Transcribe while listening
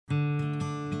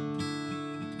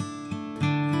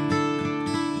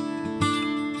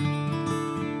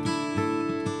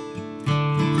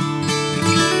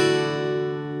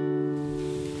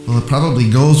probably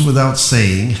goes without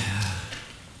saying,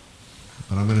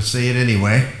 but I'm going to say it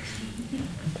anyway.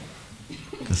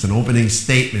 It's an opening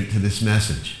statement to this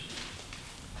message.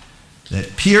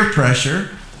 That peer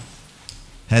pressure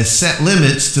has set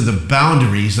limits to the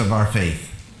boundaries of our faith.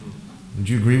 Would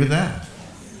you agree with that?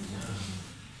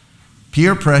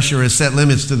 Peer pressure has set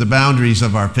limits to the boundaries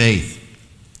of our faith.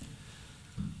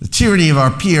 The tyranny of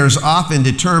our peers often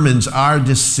determines our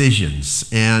decisions.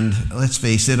 And let's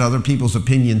face it, other people's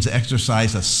opinions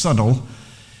exercise a subtle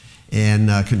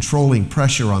and controlling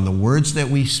pressure on the words that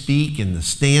we speak and the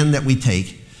stand that we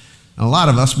take. And a lot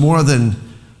of us, more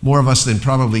of us than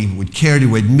probably would care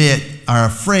to admit, are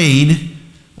afraid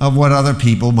of what other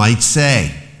people might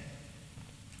say.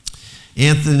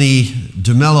 Anthony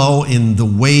DeMello, in The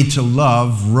Way to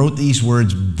Love, wrote these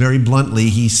words very bluntly.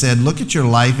 He said, "Look at your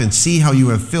life and see how you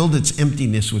have filled its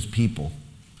emptiness with people.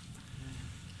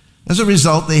 As a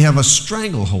result, they have a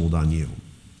stranglehold on you.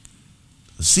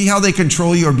 See how they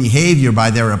control your behavior by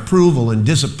their approval and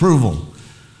disapproval.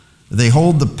 They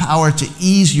hold the power to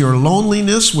ease your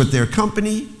loneliness with their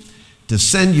company, to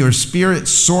send your spirit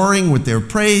soaring with their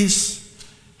praise,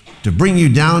 to bring you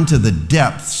down to the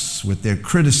depths with their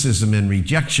criticism and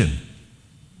rejection.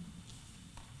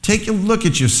 Take a look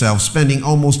at yourself spending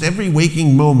almost every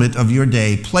waking moment of your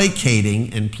day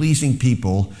placating and pleasing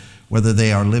people, whether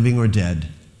they are living or dead.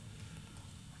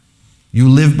 You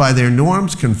live by their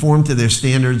norms, conform to their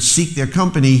standards, seek their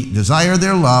company, desire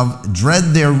their love,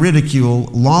 dread their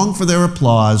ridicule, long for their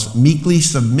applause, meekly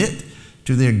submit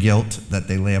to their guilt that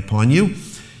they lay upon you.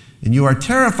 And you are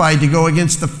terrified to go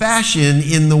against the fashion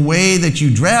in the way that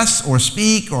you dress or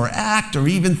speak or act or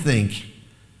even think.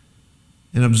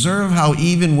 And observe how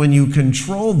even when you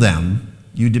control them,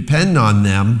 you depend on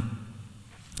them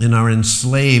and are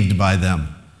enslaved by them.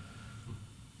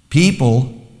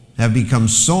 People have become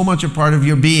so much a part of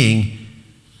your being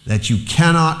that you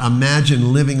cannot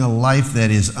imagine living a life that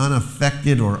is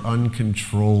unaffected or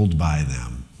uncontrolled by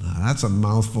them." Now, that's a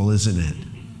mouthful, isn't it?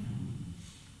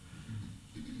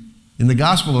 In the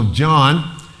Gospel of John,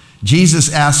 Jesus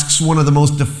asks one of the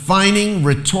most defining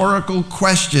rhetorical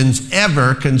questions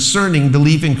ever concerning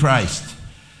belief in Christ.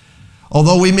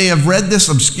 Although we may have read this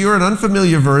obscure and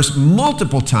unfamiliar verse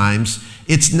multiple times,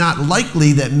 it's not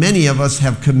likely that many of us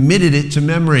have committed it to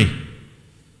memory.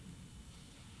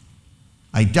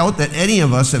 I doubt that any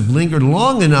of us have lingered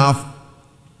long enough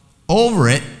over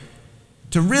it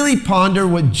to really ponder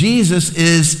what Jesus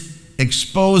is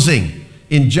exposing.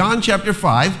 In John chapter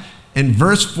 5 and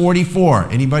verse 44,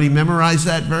 anybody memorize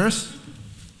that verse?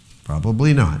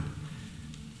 Probably not.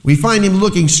 We find him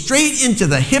looking straight into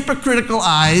the hypocritical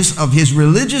eyes of his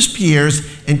religious peers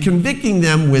and convicting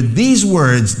them with these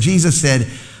words. Jesus said,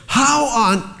 "How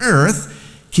on earth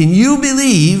can you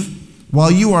believe while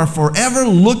you are forever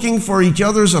looking for each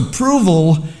other's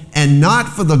approval and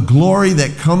not for the glory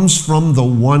that comes from the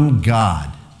one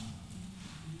God?"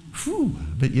 Whew,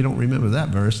 I bet you don't remember that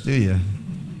verse, do you?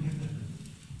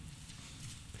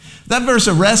 That verse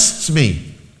arrests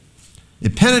me.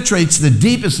 It penetrates the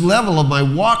deepest level of my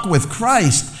walk with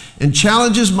Christ and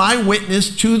challenges my witness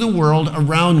to the world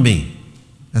around me,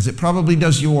 as it probably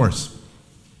does yours.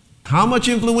 How much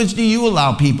influence do you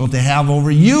allow people to have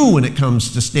over you when it comes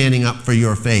to standing up for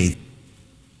your faith?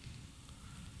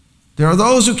 There are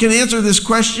those who can answer this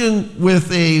question with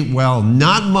a, well,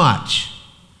 not much.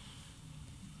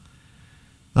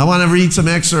 I want to read some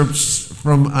excerpts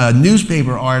from a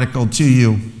newspaper article to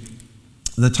you,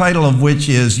 the title of which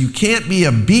is, "You Can't Be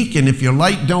a Beacon If Your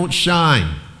Light Don't Shine."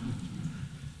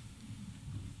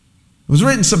 It was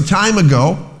written some time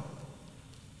ago,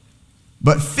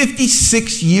 but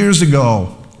 56 years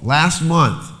ago, last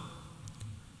month,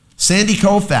 Sandy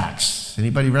Koufax,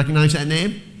 anybody recognize that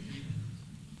name?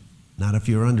 Not if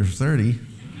you're under 30,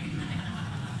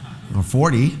 or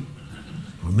 40,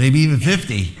 or maybe even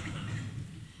 50.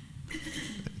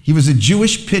 He was a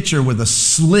Jewish pitcher with a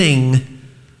sling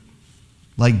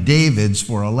like David's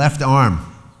for a left arm,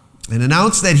 and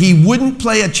announced that he wouldn't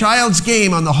play a child's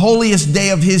game on the holiest day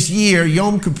of his year,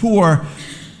 Yom Kippur.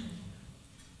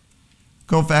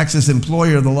 Koufax's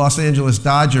employer, the Los Angeles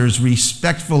Dodgers,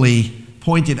 respectfully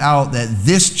pointed out that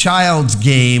this child's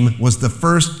game was the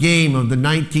first game of the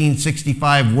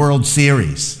 1965 World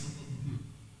Series.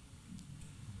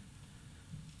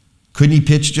 Couldn't he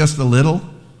pitch just a little?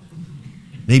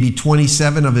 Maybe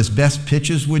 27 of his best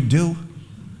pitches would do.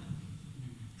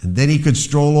 And then he could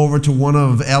stroll over to one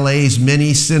of LA's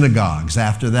many synagogues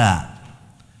after that.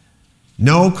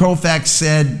 No, Koufax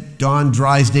said, Don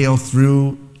Drysdale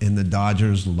threw and the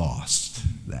Dodgers lost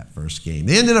that first game.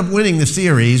 They ended up winning the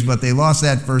series, but they lost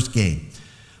that first game.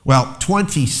 Well,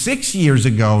 26 years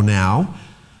ago now,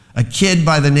 a kid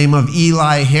by the name of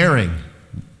Eli Herring.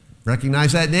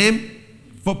 Recognize that name?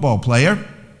 Football player.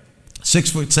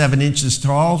 6'7"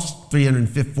 tall,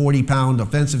 340-pound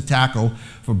offensive tackle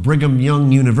for Brigham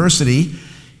Young University.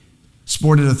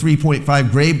 Sported a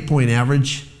 3.5 grade point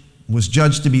average. Was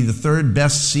judged to be the third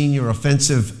best senior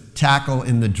offensive tackle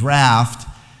in the draft.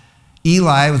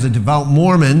 Eli was a devout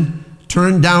Mormon,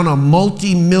 turned down a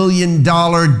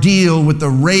multi-million-dollar deal with the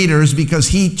Raiders because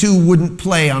he too wouldn't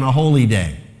play on a holy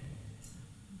day.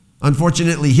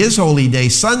 Unfortunately, his holy day,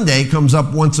 Sunday, comes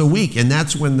up once a week, and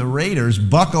that's when the Raiders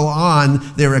buckle on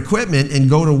their equipment and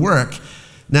go to work.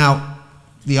 Now,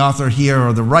 the author here,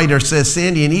 or the writer, says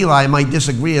Sandy and Eli might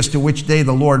disagree as to which day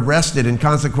the Lord rested and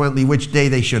consequently which day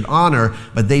they should honor,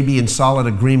 but they be in solid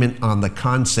agreement on the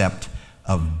concept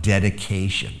of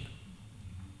dedication.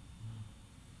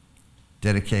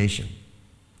 Dedication.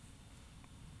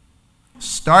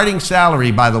 Starting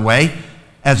salary, by the way,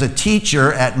 as a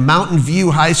teacher at Mountain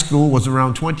View High School was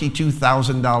around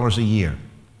 $22,000 a year.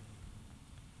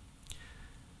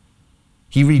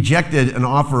 He rejected an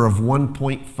offer of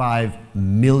 $1.5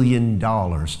 million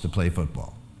to play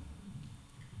football.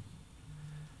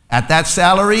 At that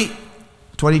salary,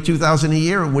 $22,000 a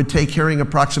year, it would take Herring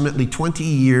approximately 20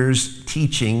 years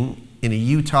teaching in a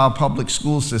Utah public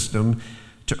school system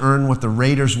to earn what the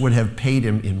Raiders would have paid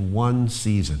him in one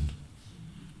season.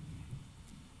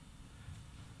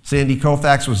 Sandy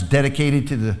Koufax was dedicated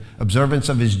to the observance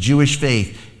of his Jewish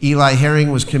faith. Eli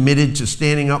Herring was committed to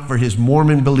standing up for his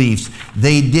Mormon beliefs.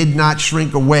 They did not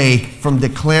shrink away from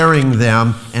declaring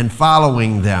them and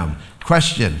following them.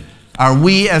 Question: are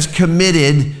we as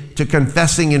committed to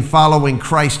confessing and following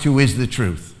Christ, who is the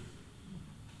truth?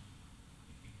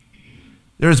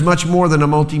 There is much more than a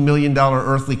multi-million-dollar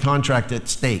earthly contract at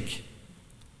stake.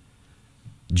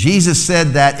 Jesus said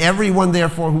that everyone,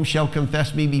 therefore, who shall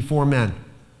confess me before men,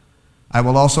 I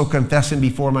will also confess him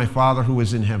before my Father who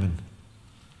is in heaven.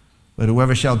 But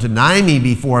whoever shall deny me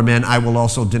before men, I will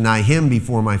also deny him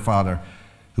before my Father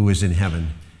who is in heaven.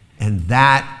 And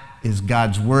that is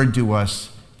God's word to us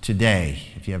today.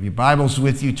 If you have your Bibles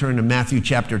with you, turn to Matthew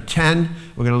chapter 10.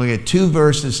 We're going to look at two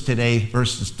verses today,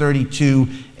 verses 32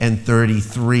 and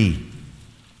 33.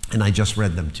 And I just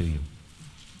read them to you.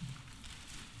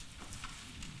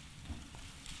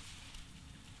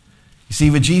 You see,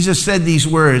 when Jesus said these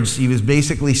words, he was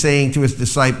basically saying to his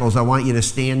disciples, I want you to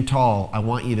stand tall, I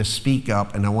want you to speak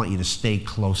up, and I want you to stay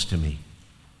close to me.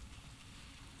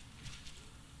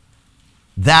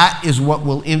 That is what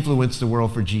will influence the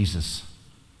world for Jesus.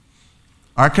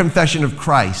 Our confession of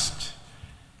Christ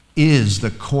is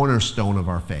the cornerstone of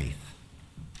our faith.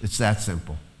 It's that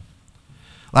simple.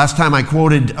 Last time I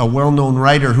quoted a well-known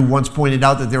writer who once pointed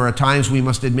out that there are times we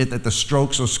must admit that the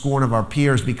strokes or scorn of our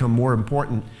peers become more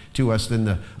important to us than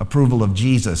the approval of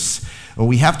Jesus. Well,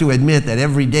 we have to admit that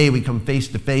every day we come face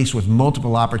to face with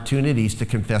multiple opportunities to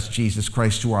confess Jesus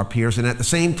Christ to our peers, and at the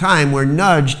same time we're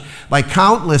nudged by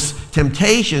countless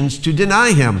temptations to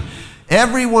deny him.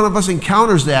 Every one of us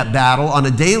encounters that battle on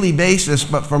a daily basis,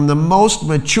 but from the most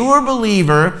mature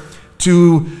believer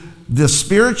to the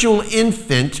spiritual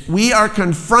infant, we are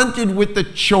confronted with the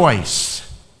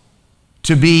choice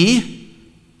to be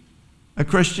a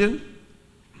Christian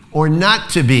or not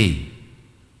to be.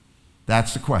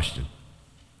 That's the question.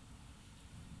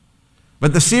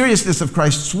 But the seriousness of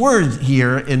Christ's words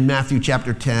here in Matthew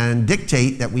chapter 10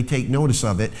 dictate that we take notice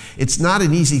of it. It's not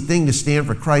an easy thing to stand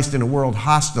for Christ in a world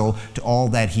hostile to all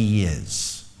that he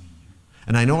is.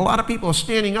 And I know a lot of people are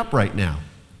standing up right now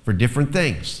for different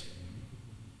things.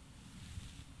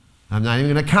 I'm not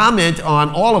even going to comment on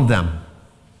all of them,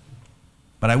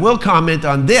 but I will comment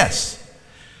on this.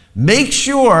 Make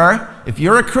sure, if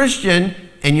you're a Christian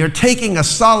and you're taking a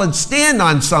solid stand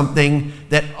on something,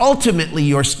 that ultimately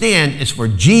your stand is for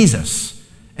Jesus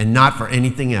and not for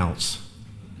anything else.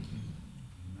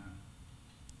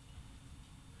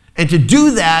 And to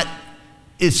do that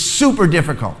is super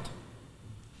difficult.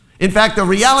 In fact, the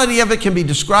reality of it can be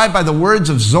described by the words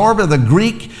of Zorba the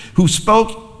Greek, who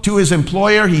spoke to his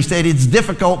employer. He said, it's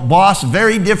difficult, boss,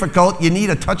 very difficult. You need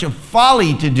a touch of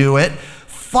folly to do it.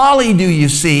 Folly, do you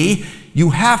see?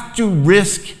 You have to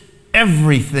risk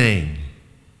everything,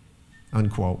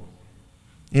 unquote.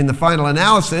 In the final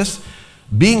analysis,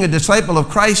 being a disciple of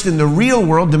Christ in the real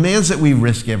world demands that we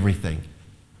risk everything.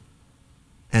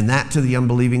 And that to the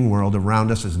unbelieving world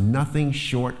around us is nothing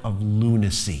short of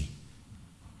lunacy.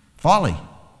 Folly.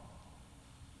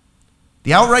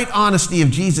 The outright honesty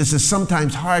of Jesus is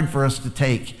sometimes hard for us to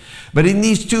take. But in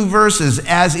these two verses,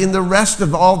 as in the rest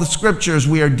of all the scriptures,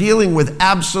 we are dealing with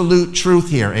absolute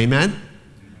truth here. Amen?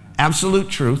 Absolute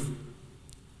truth.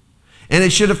 And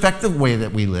it should affect the way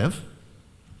that we live.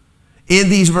 In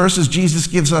these verses, Jesus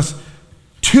gives us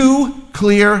two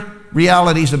clear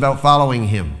realities about following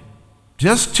him.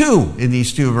 Just two in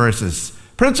these two verses.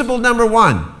 Principle number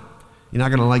one. You're not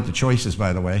going to like the choices,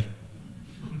 by the way.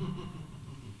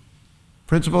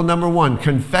 Principle number one,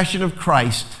 confession of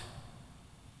Christ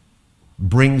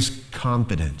brings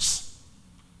confidence.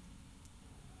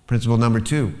 Principle number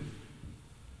two,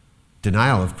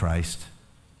 denial of Christ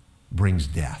brings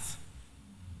death.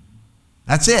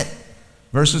 That's it.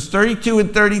 Verses 32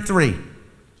 and 33.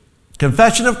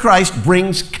 Confession of Christ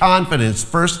brings confidence.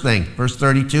 First thing, verse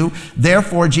 32.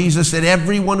 Therefore, Jesus said,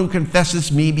 everyone who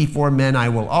confesses me before men, I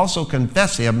will also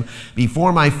confess him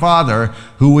before my Father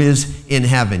who is in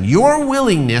heaven. Your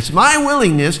willingness, my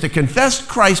willingness to confess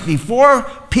Christ before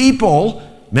people,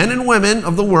 men and women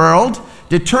of the world,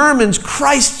 determines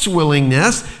Christ's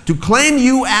willingness to claim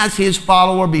you as his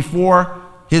follower before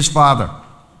his Father.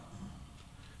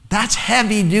 That's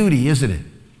heavy duty, isn't it?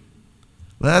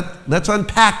 Let's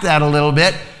unpack that a little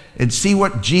bit and see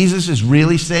what Jesus is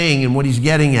really saying and what he's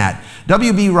getting at.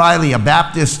 W.B. Riley, a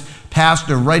Baptist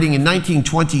pastor writing in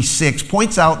 1926,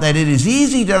 points out that it is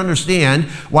easy to understand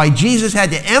why Jesus had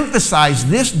to emphasize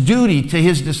this duty to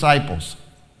his disciples.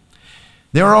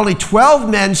 There are only 12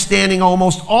 men standing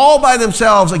almost all by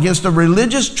themselves against a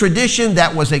religious tradition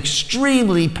that was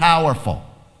extremely powerful.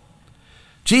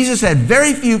 Jesus had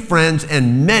very few friends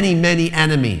and many, many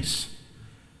enemies.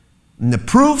 And the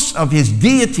proofs of his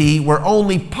deity were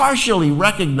only partially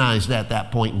recognized at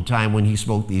that point in time when he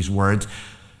spoke these words.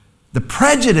 The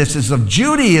prejudices of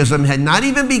Judaism had not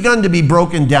even begun to be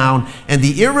broken down, and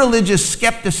the irreligious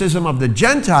skepticism of the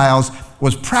Gentiles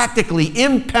was practically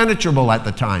impenetrable at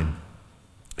the time.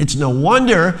 It's no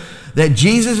wonder that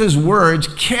Jesus' words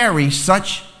carry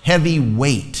such heavy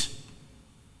weight.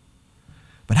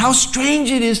 But how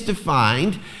strange it is to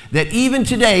find that even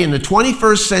today in the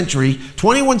 21st century,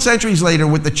 21 centuries later,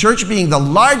 with the church being the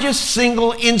largest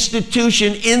single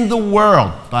institution in the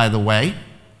world, by the way,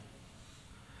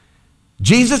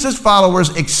 Jesus'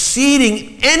 followers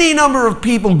exceeding any number of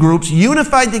people groups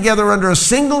unified together under a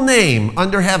single name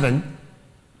under heaven,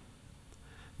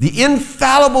 the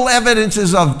infallible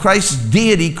evidences of Christ's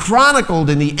deity chronicled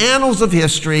in the annals of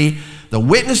history, the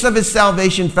witness of his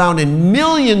salvation found in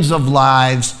millions of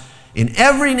lives in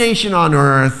every nation on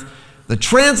earth, the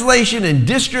translation and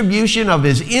distribution of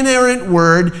his inerrant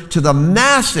word to the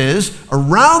masses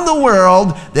around the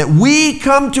world, that we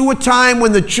come to a time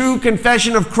when the true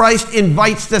confession of Christ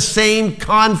invites the same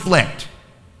conflict.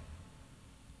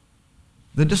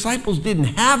 The disciples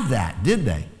didn't have that, did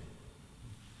they?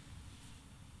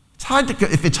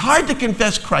 If it's hard to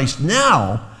confess Christ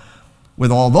now, with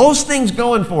all those things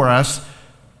going for us,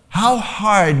 how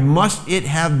hard must it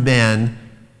have been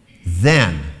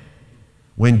then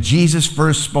when Jesus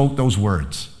first spoke those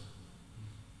words?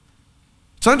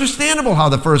 It's understandable how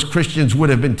the first Christians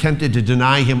would have been tempted to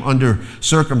deny him under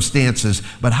circumstances,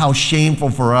 but how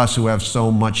shameful for us who have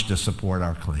so much to support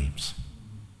our claims.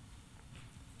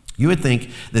 You would think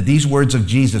that these words of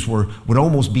Jesus would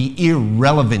almost be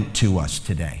irrelevant to us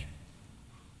today.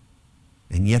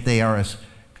 And yet they are as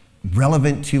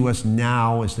relevant to us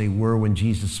now as they were when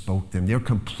Jesus spoke them. They're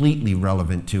completely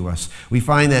relevant to us. We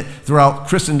find that throughout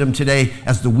Christendom today,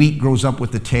 as the wheat grows up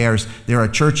with the tares, there are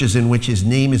churches in which his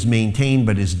name is maintained,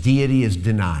 but his deity is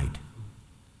denied.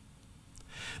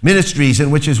 Ministries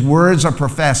in which his words are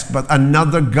professed, but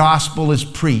another gospel is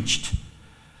preached.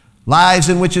 Lives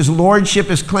in which his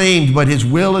lordship is claimed, but his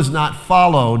will is not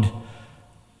followed.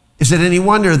 Is it any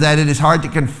wonder that it is hard to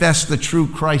confess the true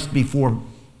Christ before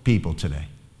people today?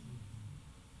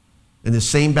 And the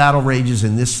same battle rages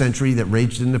in this century that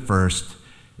raged in the first,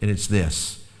 and it's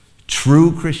this: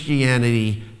 true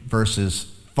Christianity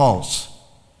versus false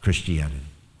Christianity.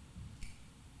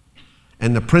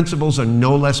 And the principles are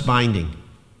no less binding.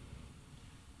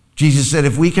 Jesus said,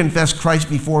 if we confess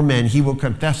Christ before men, he will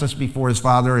confess us before his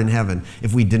Father in heaven.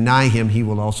 If we deny him, he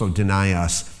will also deny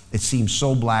us. It seems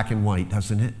so black and white,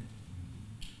 doesn't it?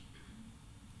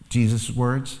 Jesus'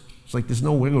 words. It's like there's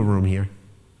no wiggle room here.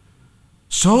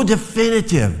 So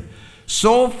definitive,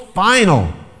 so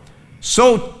final,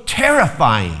 so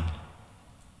terrifying.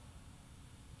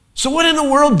 So what in the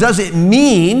world does it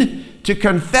mean to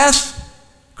confess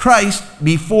Christ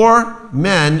before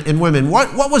men and women?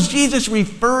 What was Jesus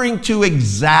referring to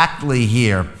exactly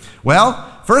here?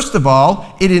 Well, first of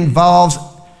all, it involves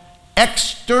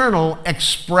external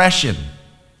expression.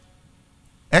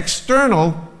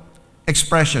 External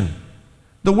expression.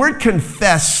 The word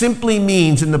confess simply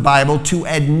means in the Bible to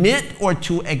admit or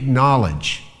to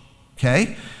acknowledge.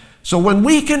 Okay? So when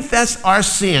we confess our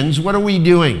sins, what are we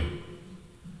doing?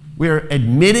 We're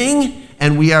admitting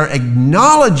and we are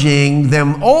acknowledging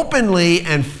them openly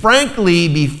and frankly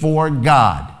before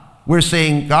God. We're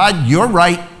saying, God, you're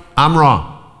right, I'm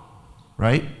wrong.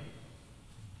 Right?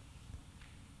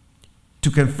 To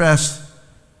confess,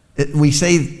 we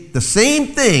say the same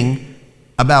thing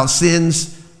about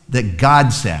sins that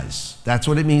God says. That's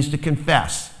what it means to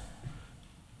confess.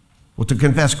 Well, to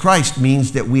confess Christ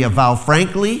means that we avow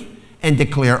frankly and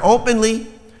declare openly,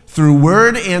 through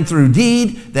word and through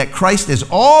deed, that Christ is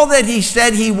all that he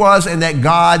said he was and that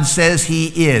God says he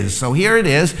is. So here it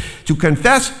is. To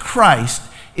confess Christ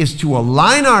is to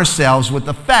align ourselves with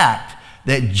the fact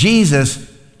that Jesus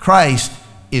Christ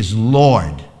is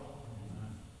Lord.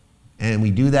 And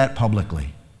we do that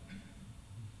publicly.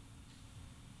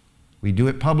 We do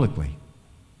it publicly.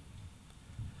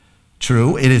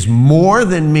 True, it is more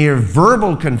than mere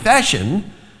verbal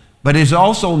confession, but is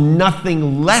also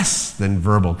nothing less than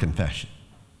verbal confession.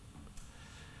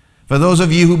 For those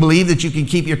of you who believe that you can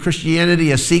keep your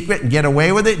Christianity a secret and get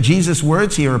away with it, Jesus'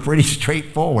 words here are pretty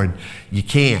straightforward. You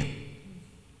can't.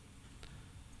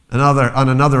 On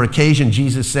another occasion,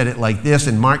 Jesus said it like this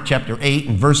in Mark chapter 8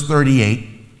 and verse 38.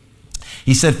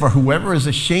 He said, "For whoever is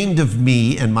ashamed of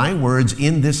me and my words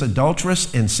in this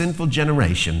adulterous and sinful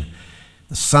generation,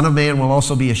 the Son of Man will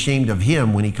also be ashamed of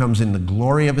him when he comes in the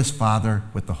glory of his Father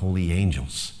with the holy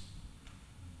angels."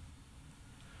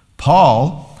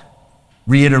 Paul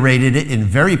reiterated it in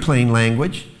very plain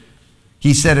language.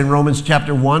 He said in Romans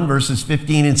chapter 1, verses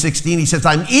 15 and 16, he says,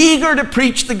 "I'm eager to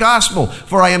preach the gospel,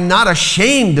 for I am not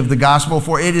ashamed of the gospel,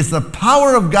 for it is the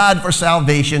power of God for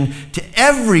salvation to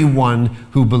everyone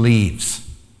who believes."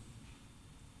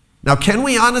 Now, can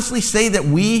we honestly say that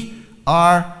we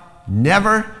are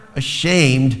never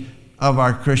ashamed of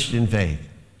our Christian faith?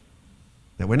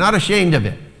 That we're not ashamed of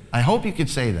it? I hope you could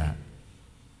say that.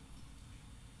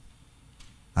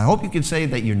 I hope you could say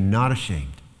that you're not ashamed.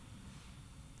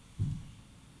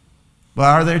 But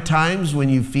are there times when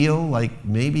you feel like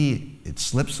maybe it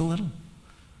slips a little?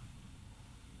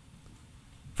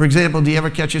 For example, do you ever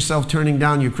catch yourself turning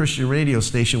down your Christian radio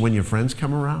station when your friends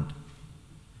come around?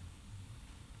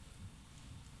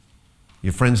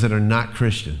 Your friends that are not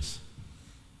Christians.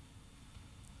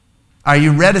 Are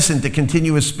you reticent to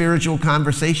continue a spiritual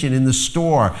conversation in the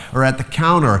store or at the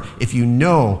counter if you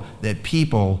know that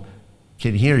people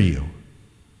can hear you?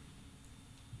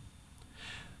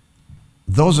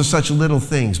 Those are such little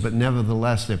things, but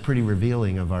nevertheless, they're pretty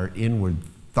revealing of our inward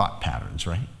thought patterns,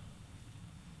 right?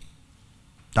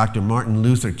 Dr. Martin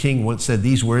Luther King once said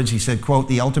these words. He said, quote,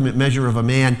 "The ultimate measure of a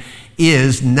man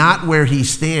is not where he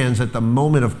stands at the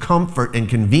moment of comfort and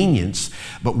convenience,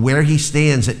 but where he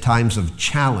stands at times of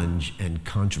challenge and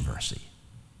controversy."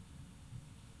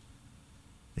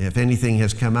 If anything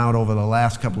has come out over the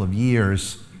last couple of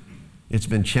years, it's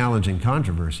been challenge and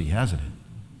controversy, hasn't it?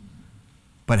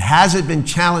 But has it been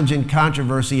challenge and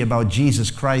controversy about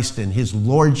Jesus Christ and his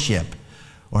lordship,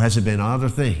 or has it been other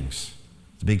things?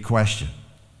 It's a big question.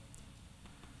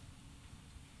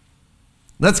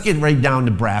 Let's get right down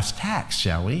to brass tacks,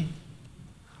 shall we?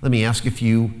 Let me ask a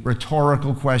few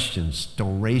rhetorical questions.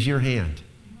 Don't raise your hand.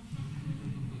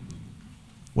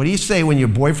 What do you say when your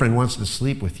boyfriend wants to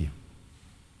sleep with you?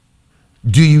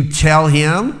 Do you tell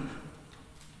him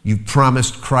you've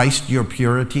promised Christ your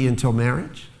purity until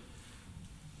marriage?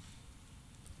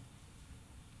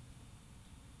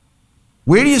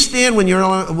 Where do you stand when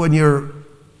your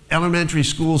elementary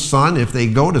school son, if they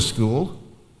go to school,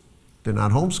 they're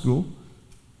not homeschooled,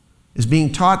 is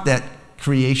being taught that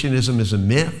creationism is a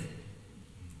myth,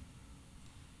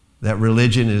 that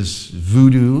religion is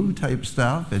voodoo type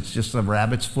stuff, it's just a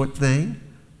rabbit's foot thing,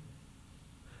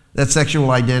 that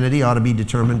sexual identity ought to be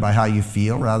determined by how you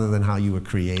feel rather than how you were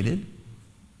created?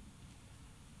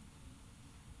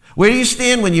 Where do you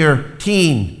stand when your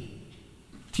teenage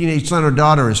son or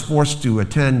daughter is forced to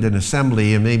attend an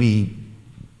assembly, and maybe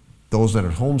those that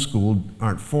are homeschooled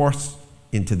aren't forced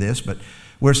into this, but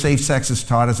where safe sex is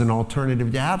taught as an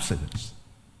alternative to abstinence?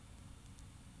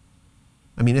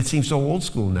 I mean, it seems so old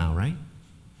school now, right?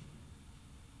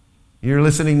 You're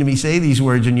listening to me say these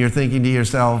words and you're thinking to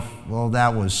yourself, well,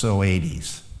 that was so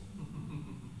 80s.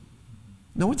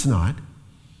 No, it's not.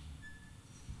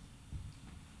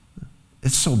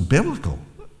 It's so biblical.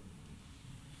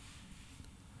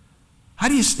 How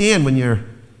do you stand when your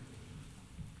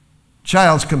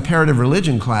child's comparative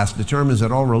religion class determines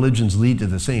that all religions lead to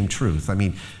the same truth? I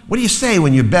mean, what do you say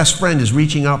when your best friend is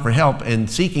reaching out for help and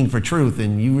seeking for truth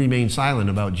and you remain silent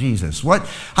about Jesus?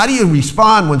 How do you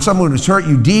respond when someone who's hurt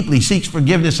you deeply seeks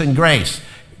forgiveness and grace?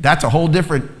 That's a whole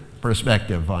different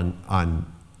perspective on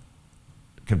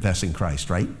confessing Christ,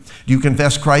 right? Do you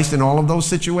confess Christ in all of those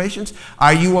situations?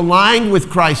 Are you aligned with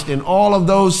Christ in all of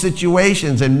those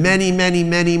situations and many, many,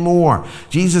 many more?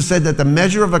 Jesus said that the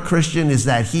measure of a Christian is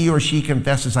that he or she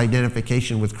confesses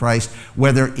identification with Christ,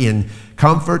 whether in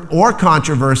comfort or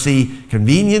controversy,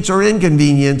 convenience or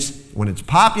inconvenience, when it's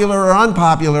popular or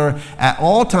unpopular, at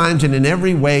all times and in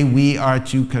every way, we are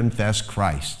to confess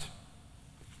Christ.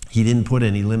 He didn't put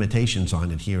any limitations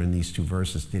on it here in these two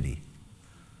verses, did he?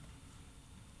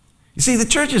 You see, the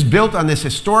church is built on this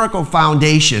historical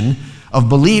foundation of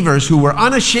believers who were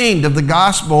unashamed of the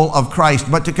gospel of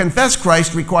Christ. But to confess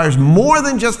Christ requires more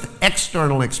than just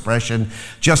external expression.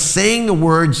 Just saying the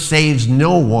word saves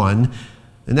no one.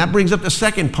 And that brings up the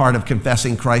second part of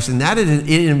confessing Christ, and that it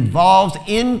involves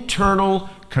internal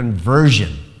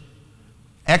conversion.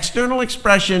 External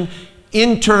expression,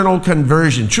 internal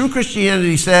conversion. True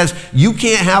Christianity says you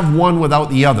can't have one without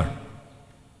the other.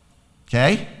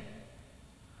 Okay?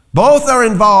 Both are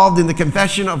involved in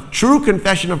the true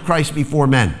confession of Christ before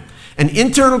men. An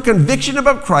internal conviction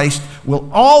about Christ will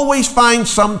always find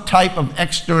some type of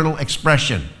external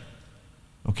expression.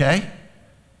 Okay?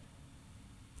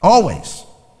 Always.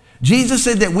 Jesus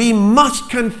said that we must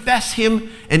confess him,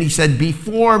 and he said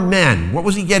before men. What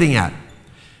was he getting at?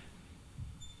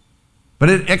 But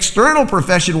an external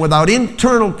profession without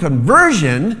internal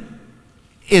conversion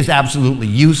is absolutely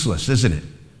useless, isn't it?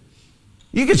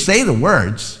 You can say the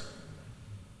words.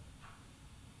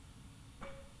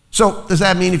 So, does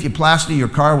that mean if you plaster your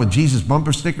car with Jesus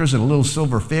bumper stickers and a little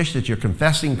silver fish that you're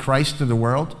confessing Christ to the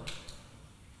world?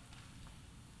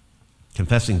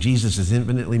 Confessing Jesus is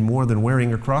infinitely more than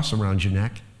wearing a cross around your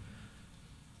neck.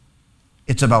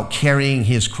 It's about carrying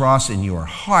his cross in your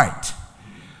heart,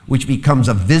 which becomes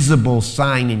a visible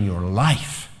sign in your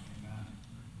life.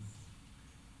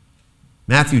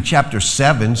 Matthew chapter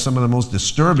 7, some of the most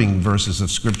disturbing verses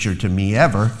of Scripture to me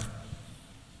ever.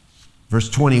 Verse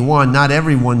 21, not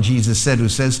everyone, Jesus said, who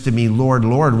says to me, Lord,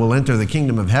 Lord, will enter the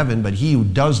kingdom of heaven, but he who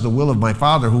does the will of my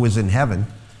Father who is in heaven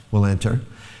will enter.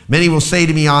 Many will say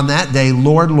to me on that day,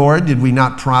 Lord, Lord, did we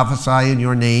not prophesy in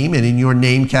your name, and in your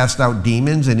name cast out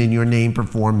demons, and in your name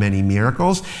perform many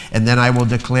miracles? And then I will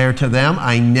declare to them,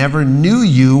 I never knew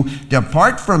you.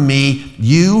 Depart from me,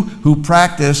 you who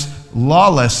practice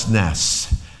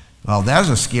lawlessness. Well, that's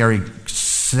a scary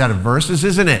set of verses,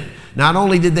 isn't it? Not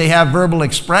only did they have verbal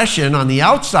expression on the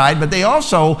outside, but they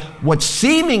also, what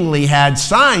seemingly had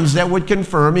signs that would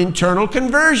confirm internal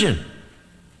conversion.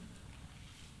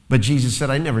 But Jesus said,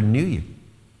 I never knew you.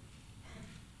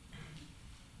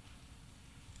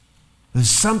 There's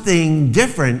something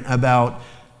different about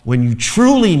when you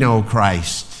truly know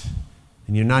Christ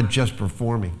and you're not just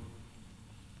performing.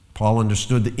 Paul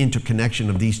understood the interconnection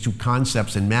of these two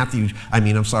concepts in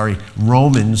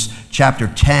Romans chapter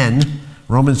 10.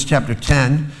 Romans chapter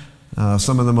 10,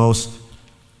 some of the most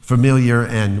familiar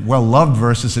and well-loved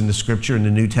verses in the Scripture in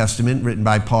the New Testament, written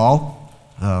by Paul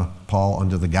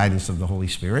under the guidance of the Holy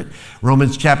Spirit.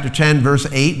 Romans chapter 10, verse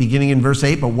 8, beginning in verse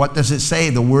 8, but what does it say?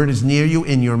 The word is near you,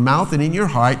 in your mouth and in your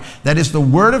heart. That is the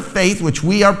word of faith which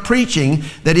we are preaching,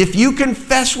 that if you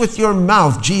confess with your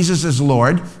mouth Jesus is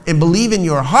Lord, and believe in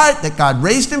your heart that God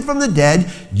raised him from the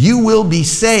dead, you will be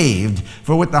saved.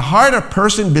 For with the heart a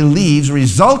person believes,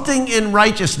 resulting in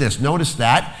righteousness. Notice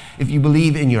that. If you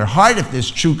believe in your heart, if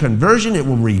there's true conversion, it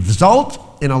will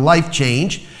result in a life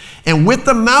change. And with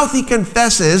the mouth he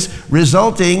confesses,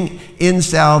 resulting in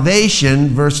salvation.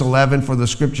 Verse 11, for the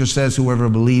Scripture says, whoever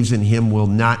believes in him will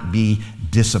not be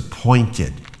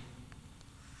disappointed.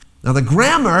 Now, the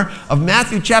grammar of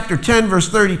Matthew chapter 10, verse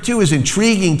 32 is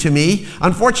intriguing to me.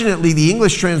 Unfortunately, the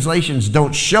English translations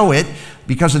don't show it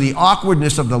because of the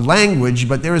awkwardness of the language,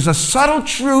 but there is a subtle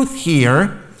truth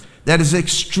here that is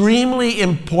extremely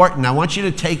important. I want you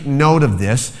to take note of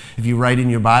this. If you write in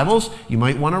your Bibles, you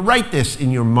might want to write this in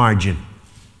your margin.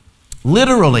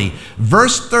 Literally,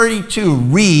 verse 32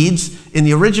 reads in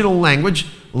the original language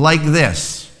like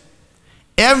this.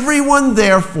 Everyone,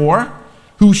 therefore,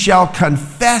 who shall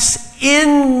confess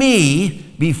in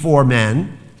me before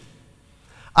men,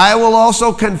 I will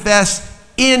also confess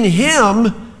in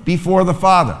him before the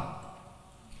Father.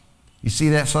 You see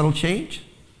that subtle change?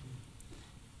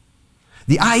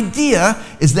 The idea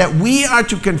is that we are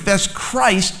to confess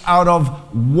Christ out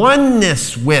of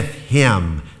oneness with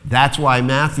him. That's why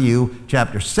Matthew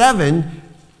chapter 7,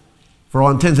 for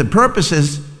all intents and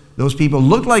purposes, those people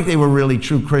looked like they were really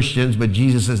true Christians, but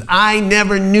Jesus says, I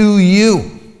never knew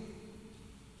you,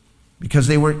 because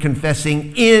they weren't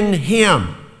confessing in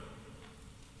him.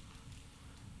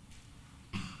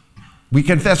 We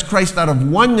confess Christ out of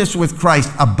oneness with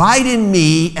Christ. Abide in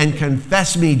me and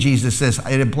confess me, Jesus says.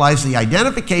 It implies the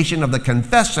identification of the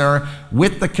confessor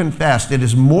with the confessed. It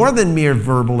is more than mere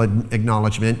verbal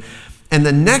acknowledgement. And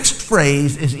the next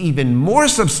phrase is even more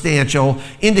substantial,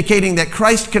 indicating that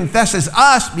Christ confesses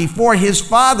us before his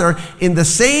Father in the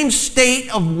same state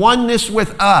of oneness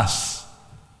with us.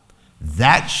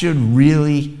 That should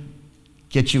really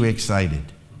get you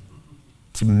excited.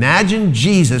 Imagine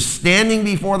Jesus standing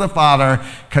before the Father,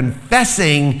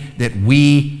 confessing that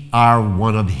we are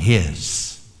one of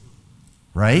his.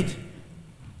 Right?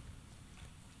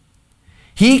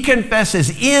 He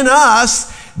confesses in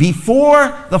us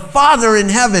before the Father in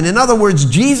heaven. In other words,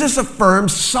 Jesus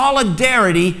affirms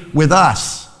solidarity with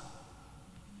us.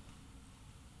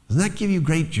 Doesn't that give you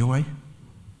great joy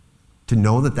to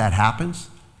know that that happens?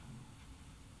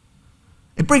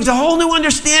 It brings a whole new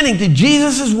understanding to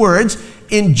Jesus' words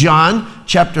in John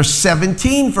chapter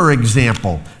 17, for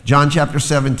example. John chapter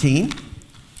 17,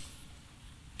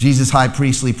 Jesus' high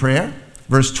priestly prayer,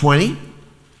 verse 20.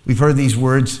 We've heard these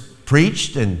words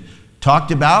preached and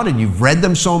talked about, and you've read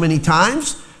them so many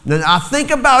times. Now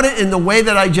think about it in the way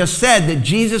that I just said, that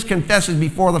Jesus confesses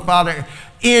before the Father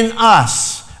in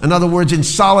us. In other words, in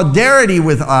solidarity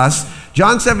with us.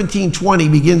 John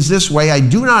 17:20 begins this way: I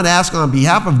do not ask on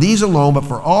behalf of these alone, but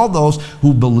for all those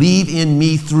who believe in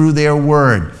me through their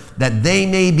word, that they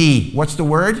may be, what's the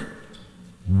word?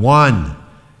 One.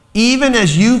 Even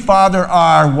as you, Father,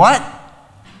 are what?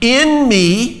 In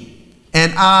me,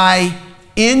 and I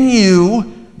in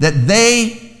you, that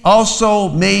they also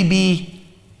may be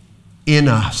in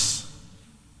us,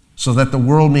 so that the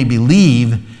world may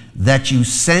believe that you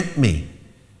sent me.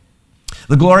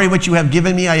 The glory which you have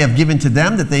given me, I have given to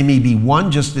them, that they may be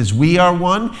one, just as we are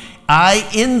one. I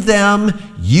in them,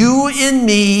 you in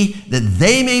me, that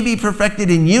they may be perfected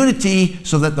in unity,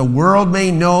 so that the world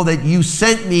may know that you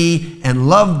sent me and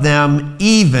loved them,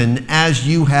 even as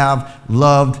you have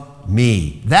loved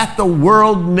me. That the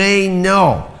world may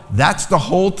know. That's the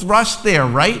whole thrust there,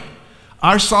 right?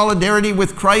 Our solidarity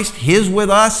with Christ, his with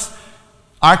us,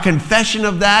 our confession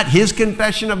of that, his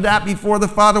confession of that before the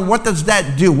Father, what does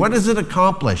that do? What does it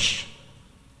accomplish?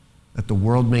 That the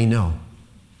world may know.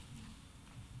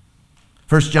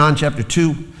 1 John chapter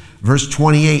 2, verse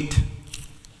 28.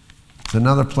 It's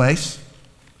another place.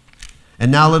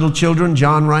 And now, little children,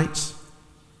 John writes,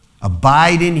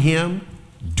 abide in him,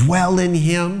 dwell in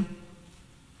him,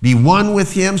 be one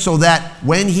with him, so that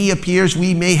when he appears,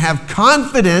 we may have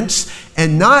confidence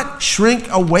and not shrink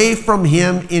away from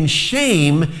him in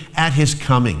shame at his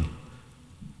coming.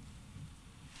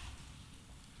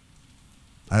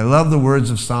 I love the words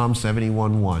of Psalm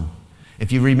 71:1.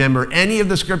 If you remember any of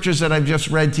the scriptures that I've just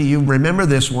read to you, remember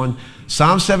this one.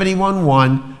 Psalm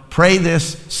 71:1. Pray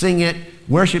this, sing it,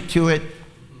 worship to it,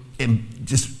 and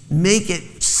just make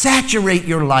it saturate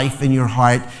your life and your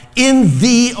heart. In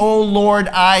thee, O Lord,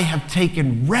 I have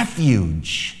taken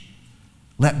refuge.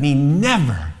 Let me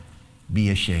never be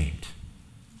ashamed.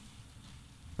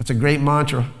 That's a great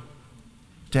mantra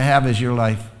to have as your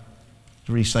life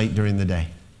to recite during the day.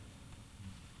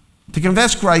 To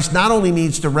confess Christ not only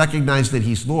means to recognize that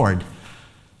he's Lord,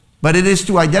 but it is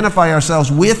to identify ourselves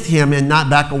with him and not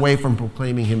back away from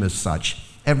proclaiming him as such.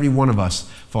 Every one of us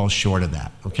falls short of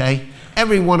that, okay?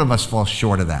 Every one of us falls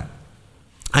short of that.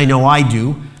 I know I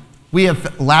do. We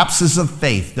have lapses of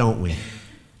faith, don't we?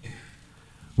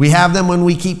 We have them when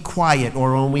we keep quiet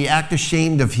or when we act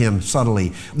ashamed of him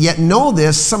subtly. Yet know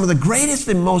this, some of the greatest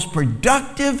and most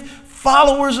productive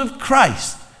followers of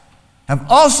Christ have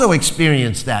also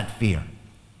experienced that fear.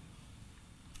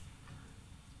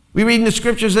 We read in the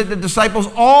scriptures that the disciples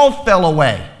all fell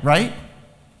away, right?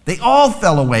 They all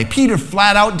fell away. Peter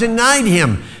flat out denied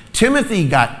him. Timothy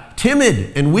got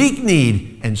timid and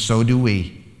weak-kneed, and so do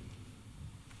we.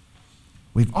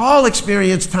 We've all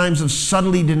experienced times of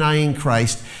subtly denying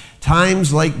Christ.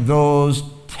 Times like those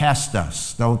test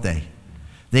us, don't they?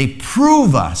 They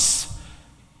prove us.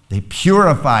 They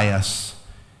purify us.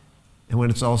 And when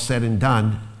it's all said and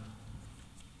done,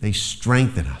 they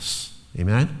strengthen us.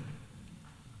 Amen?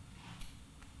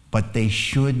 But they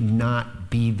should not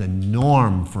be the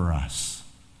norm for us.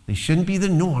 They shouldn't be the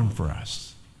norm for us.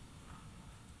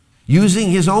 Using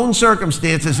his own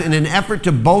circumstances in an effort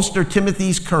to bolster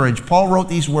Timothy's courage, Paul wrote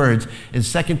these words in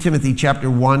 2 Timothy chapter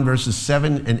 1, verses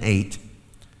 7 and 8.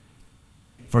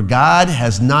 For God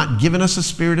has not given us a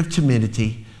spirit of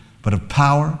timidity, but of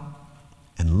power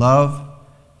and love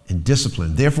and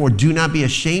discipline. Therefore, do not be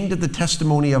ashamed of the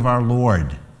testimony of our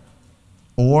Lord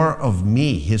or of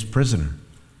me, his prisoner,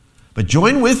 But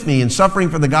join with me in suffering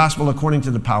for the gospel according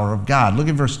to the power of God. Look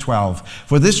at verse 12.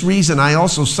 For this reason I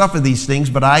also suffer these things,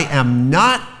 but I am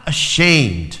not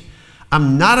ashamed.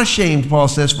 I'm not ashamed, Paul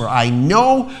says, for I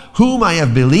know whom I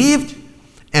have believed,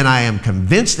 and I am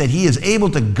convinced that he is able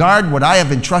to guard what I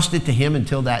have entrusted to him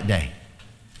until that day.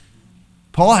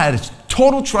 Paul had his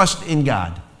total trust in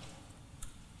God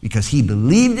because he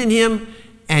believed in him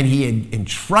and he had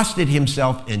entrusted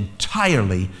himself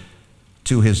entirely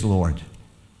to his Lord.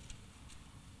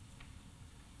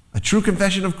 A true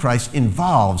confession of Christ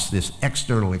involves this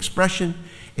external expression,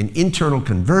 an internal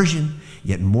conversion,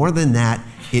 yet more than that,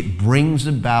 it brings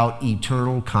about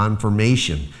eternal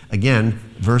confirmation. Again,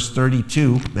 verse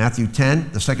 32, Matthew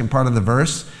 10, the second part of the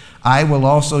verse, I will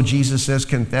also, Jesus says,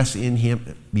 confess in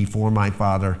him before my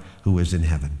Father who is in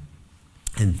heaven.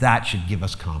 And that should give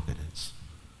us confidence.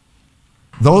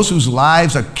 Those whose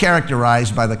lives are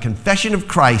characterized by the confession of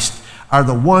Christ are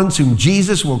the ones whom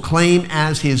Jesus will claim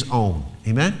as his own.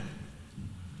 Amen?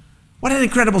 What an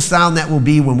incredible sound that will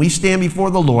be when we stand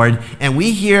before the Lord and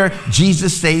we hear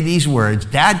Jesus say these words,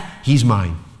 Dad, he's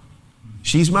mine.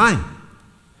 She's mine.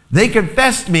 They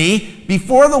confessed me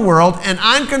before the world, and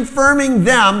I'm confirming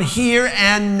them here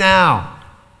and now.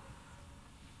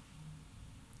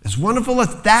 As wonderful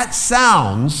as that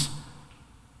sounds,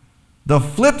 the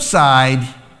flip side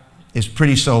is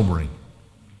pretty sobering.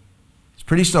 It's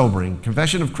pretty sobering.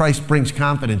 Confession of Christ brings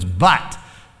confidence, but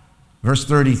verse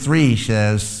 33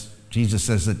 says, Jesus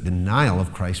says that denial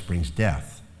of Christ brings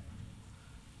death.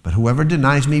 But whoever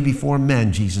denies me before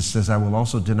men, Jesus says, I will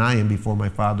also deny him before my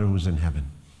Father who is in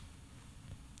heaven.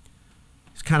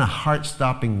 It's kind of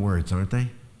heart-stopping words, aren't they?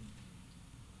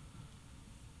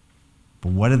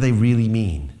 But what do they really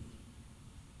mean?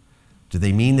 Do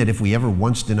they mean that if we ever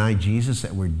once deny Jesus,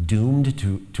 that we're doomed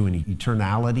to an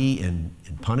eternality and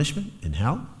punishment in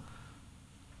hell?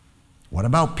 What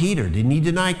about Peter? Didn't he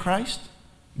deny Christ?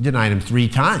 He denied him 3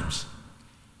 times.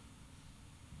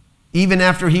 Even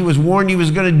after he was warned he was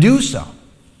going to do so.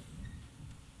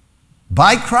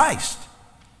 By Christ.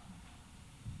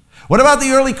 What about the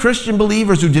early Christian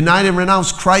believers who denied and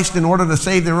renounced Christ in order to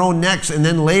save their own necks and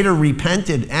then later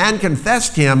repented and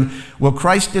confessed him? Will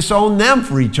Christ disown them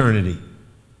for eternity?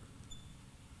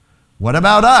 What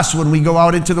about us when we go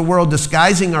out into the world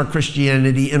disguising our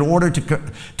Christianity in order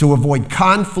to avoid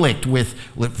conflict with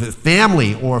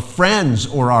family or friends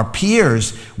or our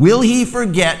peers? Will he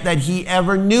forget that he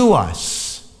ever knew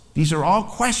us? These are all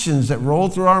questions that roll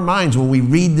through our minds when we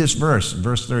read this verse,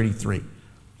 verse 33.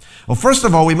 Well, first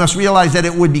of all, we must realize that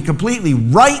it would be completely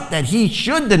right that he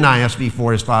should deny us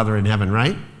before his Father in heaven,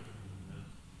 right?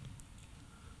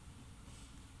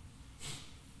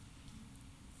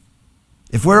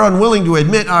 If we're unwilling to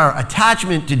admit our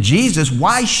attachment to Jesus,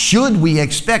 why should we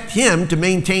expect him to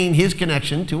maintain his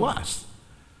connection to us?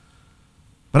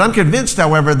 But I'm convinced,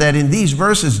 however, that in these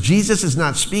verses, Jesus is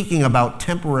not speaking about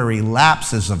temporary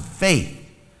lapses of faith.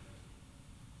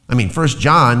 I mean, 1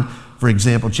 John, for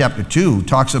example, chapter 2,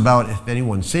 talks about if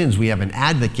anyone sins, we have an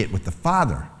advocate with the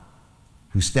Father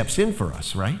who steps in for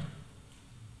us, right?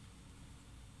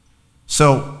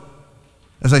 So,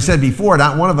 as I said before,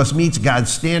 not one of us meets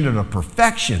God's standard of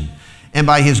perfection. And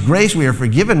by his grace, we are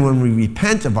forgiven when we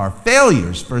repent of our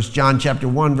failures. 1 John chapter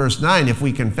 1, verse 9, if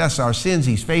we confess our sins,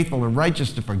 he's faithful and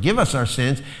righteous to forgive us our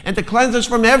sins and to cleanse us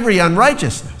from every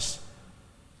unrighteousness.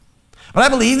 But I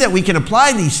believe that we can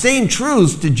apply these same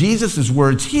truths to Jesus'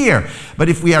 words here. But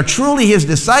if we are truly his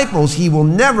disciples, he will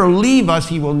never leave us.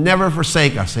 He will never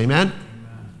forsake us. Amen?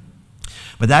 Amen.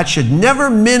 But that should never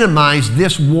minimize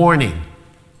this warning.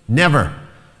 Never.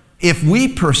 If we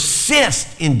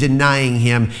persist in denying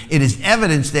him, it is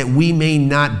evidence that we may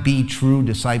not be true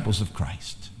disciples of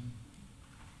Christ.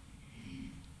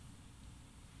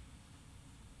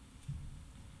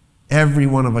 Every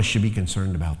one of us should be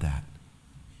concerned about that.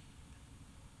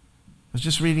 I was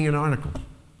just reading an article,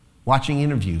 watching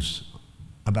interviews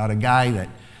about a guy that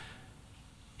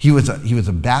he was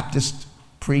a Baptist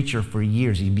preacher for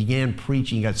years. He began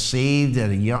preaching. He got saved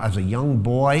as a young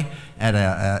boy at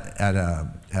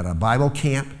a Bible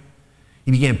camp.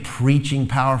 He began preaching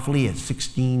powerfully at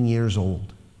 16 years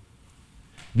old.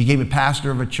 He became a pastor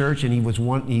of a church, and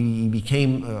he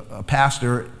became a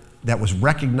pastor that was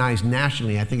recognized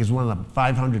nationally. I think is one of the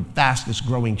 500 fastest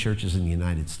growing churches in the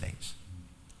United States.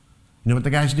 You know what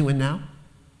the guy's doing now?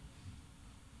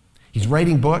 He's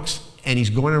writing books, and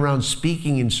he's going around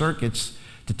speaking in circuits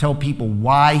to tell people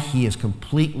why he has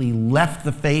completely left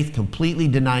the faith, completely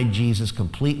denied Jesus,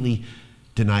 completely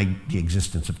denied the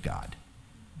existence of God.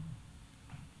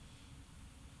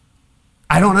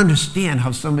 I don't understand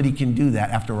how somebody can do that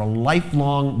after a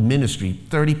lifelong ministry,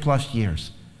 30 plus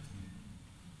years.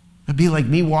 It'd be like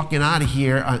me walking out of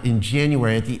here in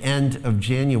January, at the end of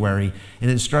January, and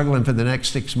then struggling for the next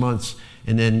 6 months,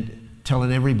 and then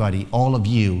telling everybody, all of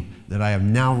you, that I have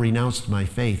now renounced my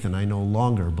faith and I no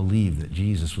longer believe that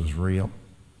Jesus was real.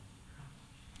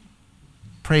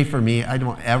 Pray for me. I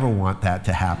don't ever want that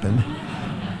to happen.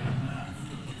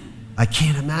 I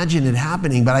can't imagine it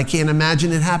happening, but I can't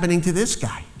imagine it happening to this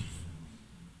guy.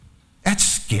 That's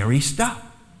scary stuff.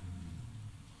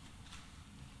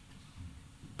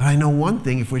 But I know one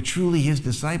thing, if we're truly his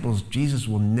disciples, Jesus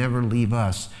will never leave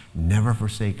us, never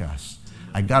forsake us.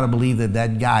 I got to believe that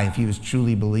that guy, if he was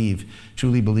truly believed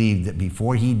that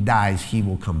before he dies, he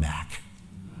will come back.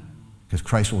 Because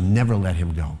Christ will never let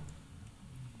him go.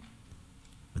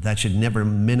 But that should never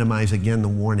minimize, again, the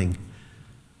warning.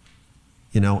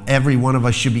 You know, every one of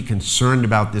us should be concerned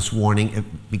about this warning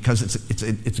because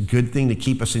it's a good thing to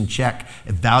keep us in check.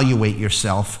 Evaluate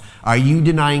yourself. Are you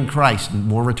denying Christ?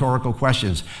 More rhetorical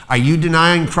questions. Are you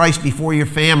denying Christ before your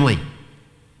family?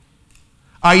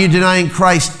 Are you denying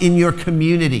Christ in your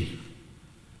community?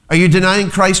 Are you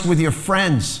denying Christ with your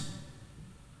friends?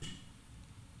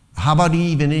 How about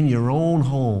even in your own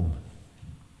home?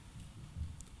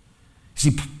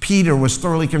 See, Peter was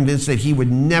thoroughly convinced that he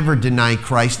would never deny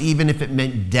Christ, even if it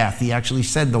meant death. He actually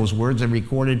said those words and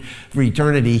recorded for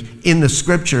eternity in the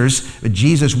scriptures. But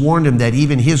Jesus warned him that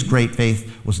even his great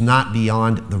faith was not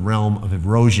beyond the realm of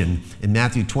erosion. In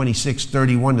Matthew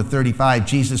 26:31-35,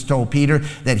 Jesus told Peter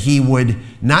that he would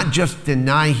not just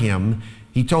deny him.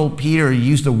 He told Peter, he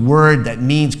used a word that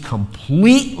means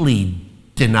completely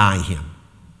deny him.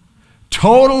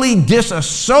 Totally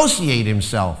disassociate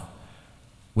himself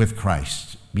with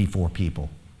Christ before people.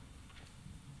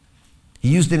 He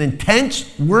used an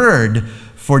intense word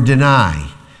for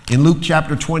deny. In Luke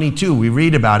chapter 22, we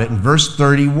read about it in verse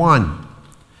 31.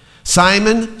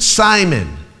 Simon,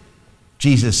 Simon,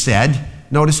 Jesus said.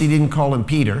 Notice he didn't call him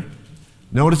Peter.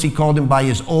 Notice he called him by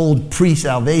his old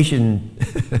pre-salvation,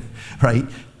 right,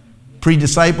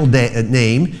 pre-disciple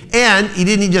name. And he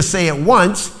didn't just say it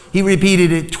once. He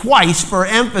repeated it twice for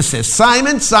emphasis.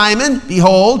 Simon, Simon,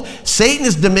 behold, Satan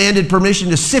has demanded permission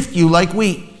to sift you like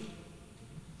wheat.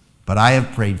 But I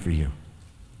have prayed for you.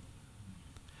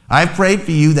 I have prayed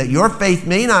for you that your faith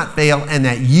may not fail and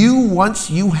that you, once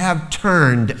you have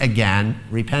turned again,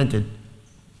 repented,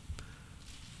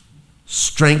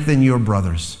 strengthen your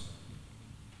brothers.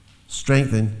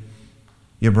 Strengthen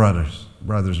your brothers.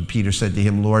 Brothers, and Peter said to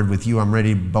him, Lord, with you I'm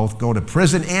ready to both go to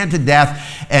prison and to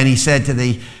death. And he said to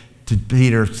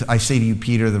Peter, I say to you,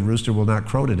 Peter, the rooster will not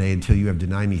crow today until you have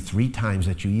denied me 3 times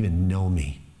that you even know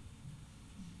me.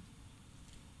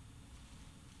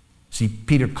 See,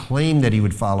 Peter claimed that he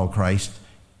would follow Christ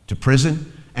to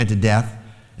prison and to death,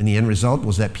 and the end result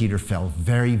was that Peter fell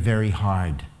very, very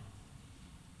hard.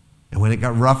 And when it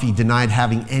got rough, he denied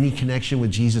having any connection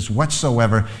with Jesus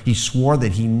whatsoever. He swore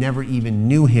that he never even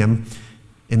knew him.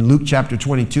 In Luke chapter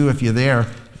 22, if you're there,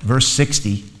 verse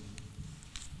 60.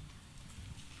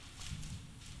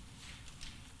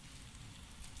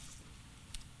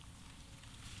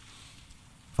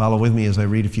 Follow with me as I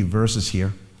read a few verses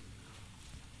here.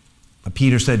 But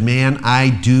Peter said, man, I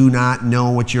do not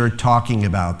know what you're talking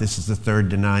about. This is the third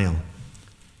denial.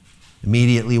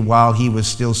 Immediately while he was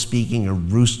still speaking, a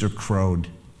rooster crowed.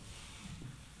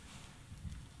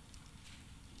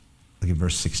 Look at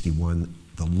verse 61.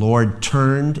 The Lord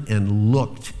turned and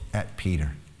looked at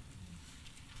Peter.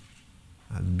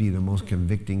 That would be the most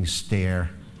convicting stare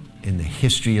in the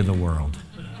history of the world.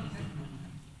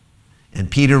 And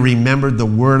Peter remembered the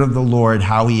word of the Lord,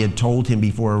 how he had told him,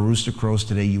 before a rooster crows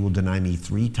today, you will deny me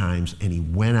 3 times. And he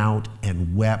went out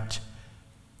and wept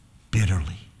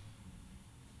bitterly.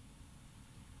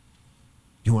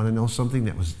 You want to know something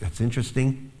that's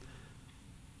interesting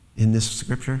in this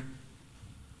scripture?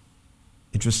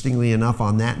 Interestingly enough,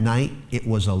 on that night, it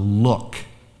was a look,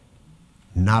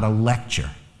 not a lecture,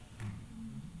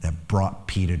 that brought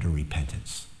Peter to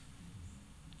repentance.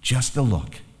 Just a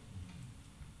look.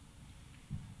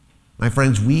 My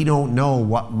friends, we don't know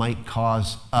what might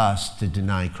cause us to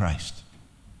deny Christ.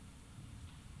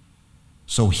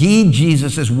 So heed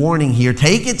Jesus' warning here.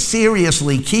 Take it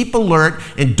seriously, keep alert,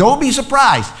 and don't be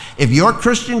surprised if your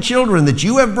Christian children that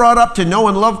you have brought up to know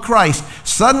and love Christ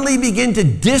suddenly begin to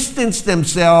distance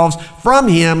themselves from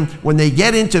him when they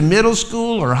get into middle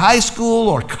school or high school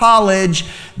or college.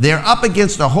 They're up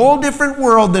against a whole different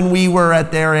world than we were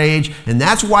at their age, and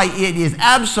that's why it is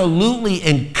absolutely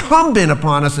incumbent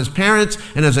upon us as parents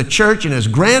and as a church and as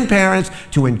grandparents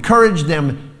to encourage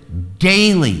them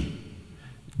daily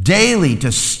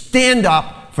to stand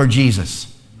up for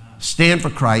Jesus, stand for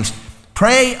Christ,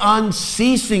 Pray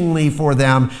unceasingly for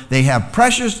them. They have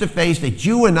pressures to face that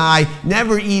you and I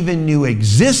never even knew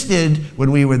existed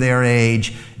when we were their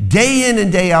age. Day in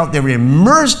and day out, they're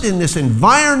immersed in this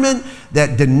environment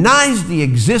that denies the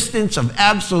existence of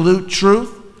absolute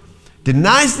truth,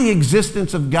 denies the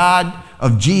existence of God,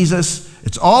 of Jesus.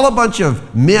 It's all a bunch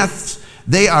of myths.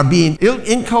 They are being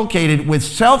inculcated with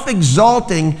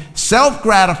self-exalting,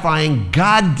 self-gratifying,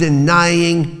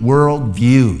 God-denying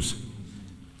worldviews.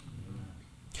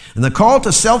 And the call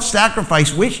to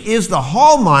self-sacrifice, which is the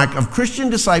hallmark of Christian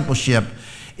discipleship,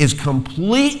 is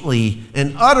completely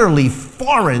and utterly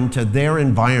foreign to their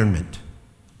environment.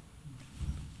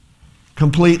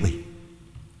 Completely.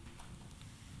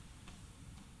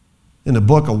 In the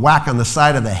book, A Whack on the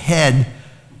Side of the Head.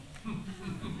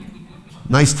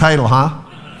 Nice title, huh?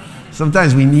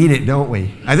 Sometimes we need it, don't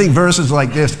we? I think verses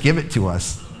like this give it to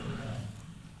us.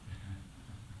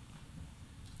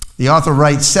 The author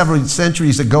writes, several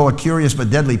centuries ago, a curious but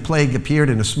deadly plague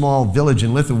appeared in a small village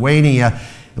in Lithuania.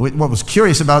 What was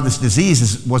curious about this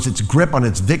disease was its grip on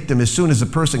its victim. As soon as a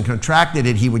person contracted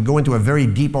it, he would go into a very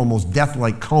deep, almost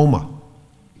death-like coma.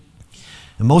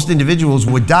 And most individuals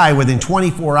would die within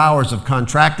 24 hours of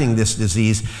contracting this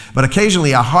disease, but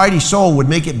occasionally a hardy soul would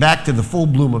make it back to the full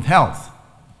bloom of health.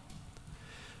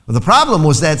 Well, the problem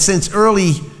was that since the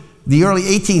early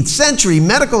 18th century,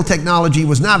 medical technology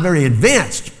was not very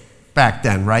advanced back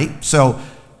then, right? So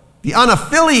the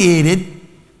unaffiliated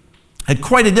had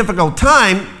quite a difficult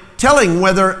time telling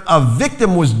whether a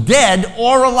victim was dead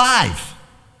or alive.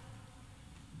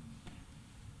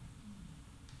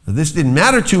 Now, this didn't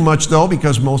matter too much, though,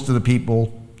 because most of the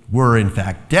people were, in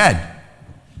fact, dead.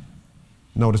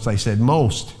 Notice I said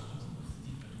most.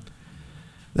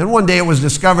 Then one day it was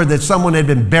discovered that someone had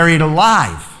been buried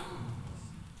alive.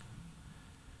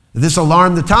 This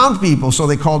alarmed the townspeople, so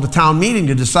they called a town meeting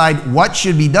to decide what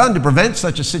should be done to prevent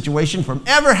such a situation from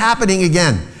ever happening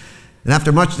again. And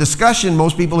after much discussion,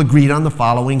 most people agreed on the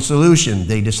following solution.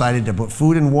 They decided to put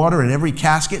food and water in every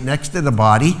casket next to the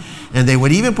body, and they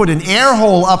would even put an air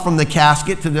hole up from the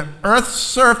casket to the earth's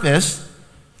surface.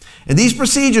 And these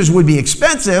procedures would be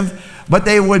expensive, but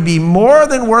they would be more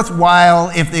than worthwhile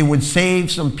if they would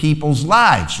save some people's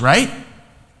lives, right?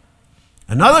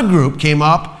 Another group came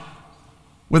up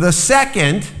with a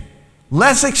second,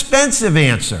 less expensive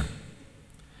answer.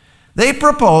 They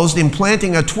proposed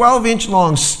implanting a 12-inch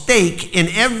long stake in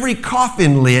every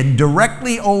coffin lid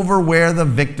directly over where the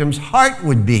victim's heart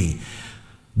would be.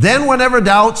 Then whatever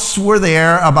doubts were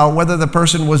there about whether the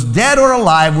person was dead or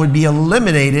alive would be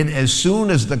eliminated as soon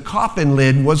as the coffin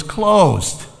lid was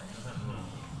closed.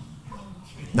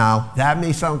 Now, that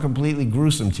may sound completely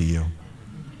gruesome to you.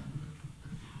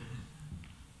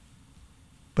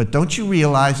 But don't you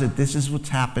realize that this is what's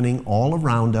happening all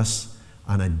around us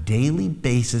on a daily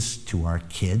basis to our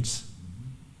kids?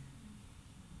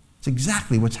 It's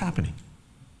exactly what's happening.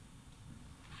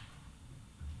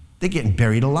 They're getting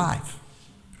buried alive.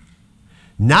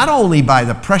 Not only by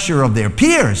the pressure of their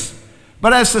peers,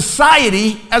 but as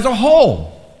society as a whole.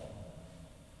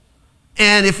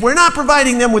 And if we're not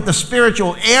providing them with the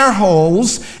spiritual air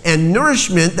holes and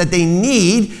nourishment that they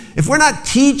need, if we're not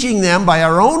teaching them by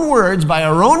our own words, by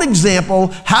our own example,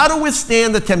 how to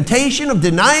withstand the temptation of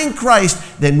denying Christ,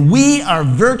 then we are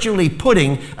virtually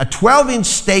putting a 12-inch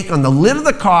stake on the lid of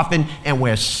the coffin and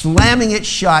we're slamming it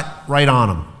shut right on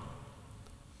them.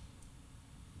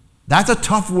 That's a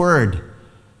tough word.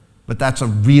 But that's a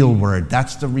real word.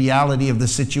 That's the reality of the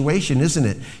situation, isn't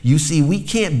it? You see, we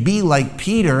can't be like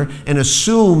Peter and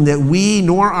assume that we,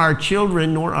 nor our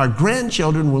children, nor our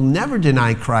grandchildren will never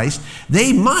deny Christ.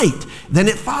 They might. Then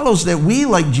it follows that we,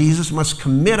 like Jesus, must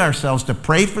commit ourselves to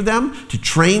pray for them, to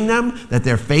train them, that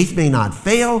their faith may not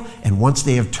fail, and once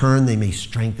they have turned, they may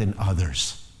strengthen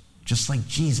others. Just like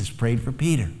Jesus prayed for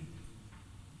Peter.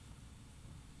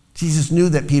 Jesus knew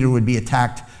that Peter would be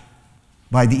attacked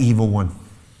by the evil one.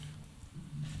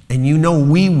 And you know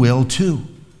we will too.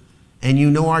 And you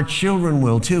know our children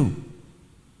will too.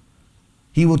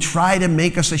 He will try to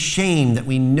make us ashamed that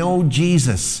we know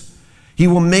Jesus. He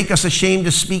will make us ashamed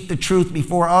to speak the truth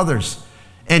before others.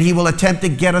 And he will attempt to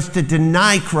get us to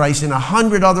deny Christ in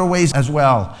 100 other ways as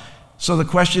well. So the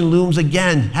question looms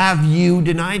again, have you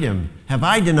denied him? Have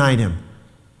I denied him?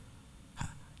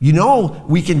 You know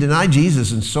we can deny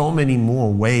Jesus in so many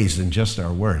more ways than just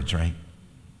our words, right?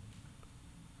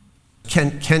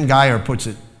 Ken Geyer puts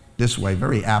it this way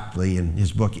very aptly in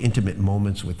his book, Intimate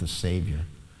Moments with the Savior.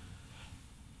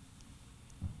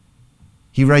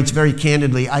 He writes very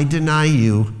candidly, I deny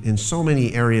you in so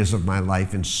many areas of my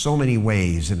life, in so many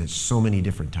ways, and at so many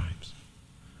different times.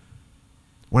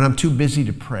 When I'm too busy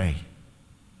to pray,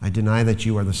 I deny that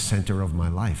you are the center of my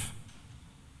life.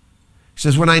 He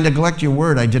says, when I neglect your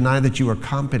word, I deny that you are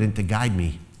competent to guide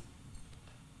me.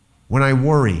 When I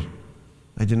worry,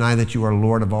 I deny that you are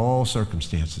Lord of all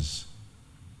circumstances.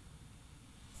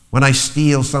 When I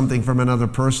steal something from another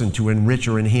person to enrich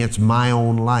or enhance my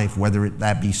own life, whether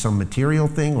that be some material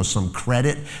thing or some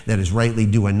credit that is rightly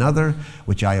due another,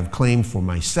 which I have claimed for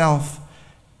myself,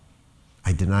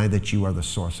 I deny that you are the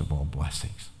source of all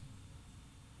blessings.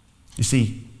 You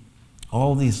see,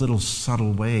 all these little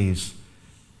subtle ways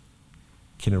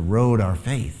can erode our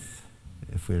faith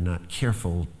if we're not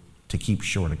careful to keep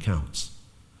short accounts.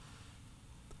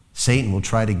 Satan will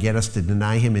try to get us to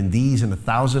deny him in these and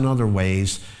 1,000 other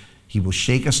ways. He will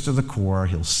shake us to the core.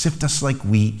 He'll sift us like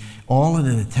wheat, all in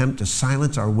an attempt to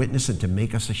silence our witness and to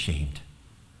make us ashamed.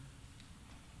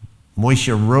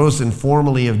 Moshe Rosen,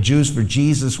 formerly of Jews for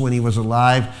Jesus when he was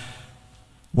alive,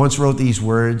 once wrote these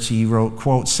words. He wrote,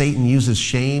 quote, Satan uses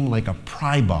shame like a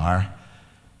pry bar.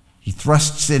 He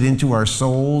thrusts it into our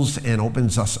souls and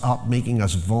opens us up, making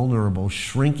us vulnerable.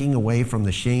 Shrinking away from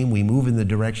the shame, we move in the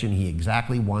direction he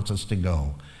exactly wants us to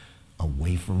go,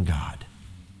 away from God.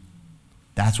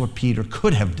 That's what Peter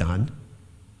could have done.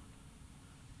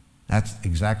 That's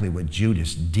exactly what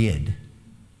Judas did.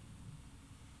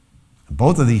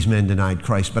 Both of these men denied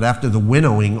Christ, but after the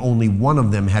winnowing, only one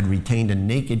of them had retained a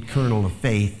naked kernel of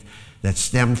faith that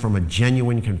stemmed from a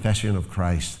genuine confession of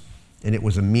Christ. And it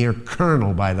was a mere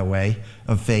kernel, by the way,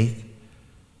 of faith,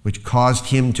 which caused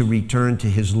him to return to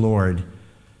his Lord,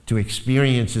 to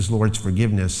experience his Lord's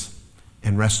forgiveness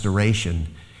and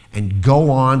restoration, and go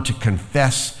on to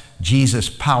confess Jesus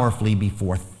powerfully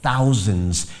before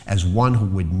thousands as one who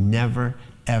would never,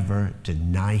 ever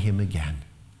deny him again,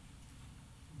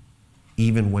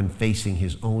 even when facing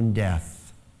his own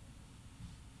death.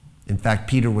 In fact,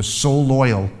 Peter was so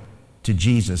loyal to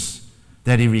Jesus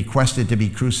that he requested to be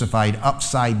crucified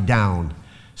upside down,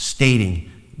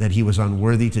 stating that he was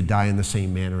unworthy to die in the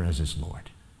same manner as his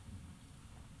Lord.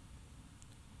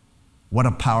 What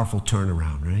a powerful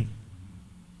turnaround, right?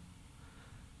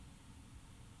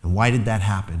 And why did that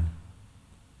happen?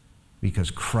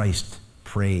 Because Christ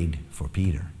prayed for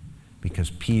Peter. Because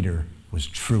Peter was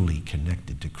truly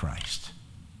connected to Christ.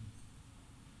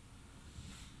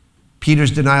 Peter's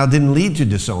denial didn't lead to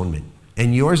disownment.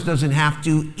 And yours doesn't have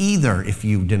to either if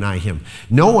you deny him.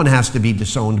 No one has to be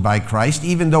disowned by Christ.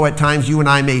 Even though at times you and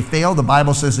I may fail, the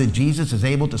Bible says that Jesus is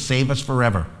able to save us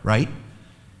forever, right?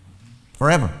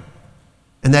 Forever.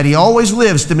 And that he always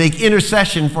lives to make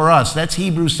intercession for us. That's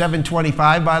Hebrews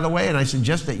 7:25, by the way, and I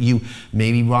suggest that you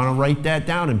maybe want to write that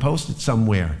down and post it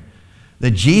somewhere.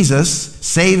 That Jesus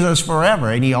saves us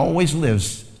forever, and he always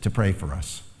lives to pray for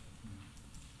us.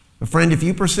 But friend, if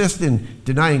you persist in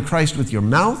denying Christ with your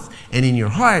mouth and in your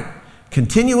heart,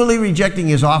 continually rejecting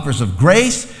his offers of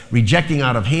grace, rejecting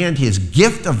out of hand his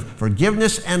gift of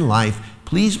forgiveness and life,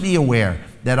 please be aware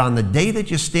that on the day that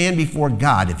you stand before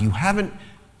God, if you haven't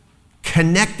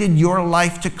connected your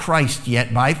life to Christ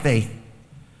yet by faith,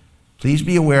 please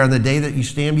be aware on the day that you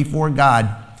stand before God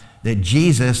that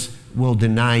Jesus will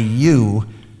deny you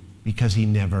because he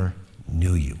never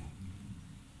knew you.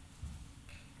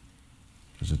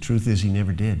 Because the truth is, he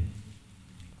never did.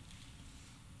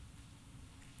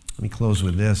 Let me close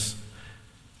with this.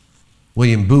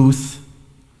 William Booth.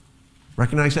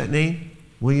 Recognize that name?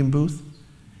 William Booth?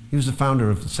 He was the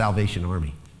founder of the Salvation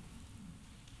Army.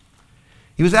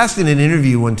 He was asked in an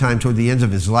interview one time toward the end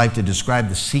of his life to describe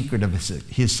the secret of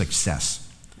his success.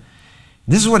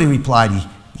 This is what he replied.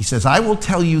 He says, I will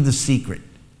tell you the secret.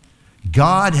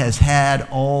 God has had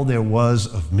all there was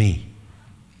of me.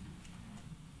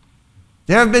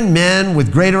 There have been men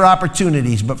with greater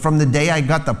opportunities, but from the day I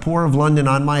got the poor of London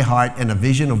on my heart and a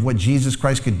vision of what Jesus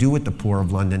Christ could do with the poor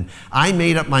of London, I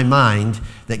made up my mind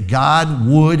that God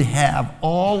would have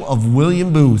all of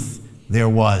William Booth there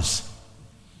was.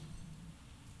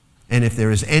 And if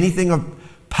there is anything of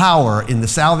power in the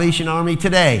Salvation Army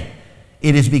today,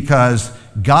 it is because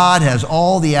God has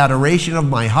all the adoration of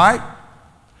my heart,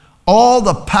 all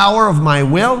the power of my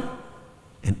will,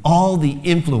 and all the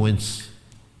influence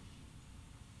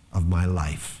of my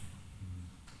life.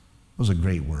 Those are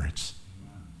great words.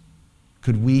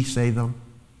 Could we say them?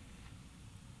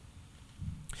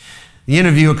 The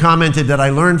interviewer commented that I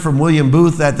learned from William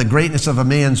Booth that the greatness of a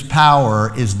man's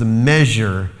power is the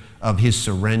measure of his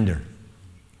surrender.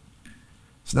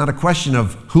 It's not a question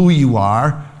of who you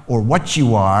are or what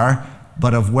you are,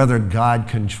 but of whether God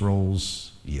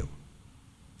controls you.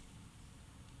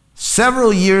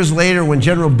 Several years later, when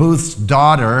General Booth's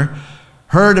daughter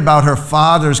heard about her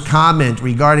father's comment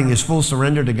regarding his full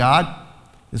surrender to God,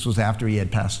 this was after he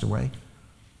had passed away,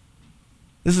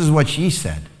 this is what she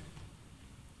said.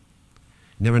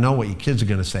 Never know what your kids are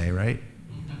going to say, right?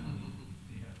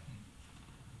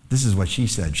 This is what she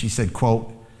said. She said,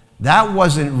 quote, "That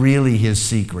wasn't really his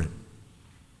secret.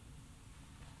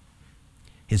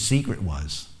 His secret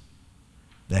was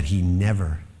that he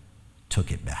never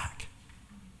took it back."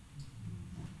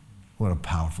 What a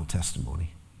powerful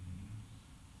testimony.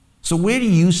 So where do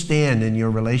you stand in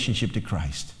your relationship to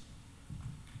Christ?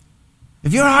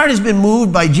 If your heart has been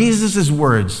moved by Jesus'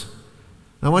 words,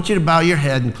 I want you to bow your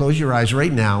head and close your eyes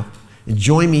right now and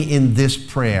join me in this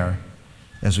prayer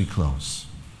as we close.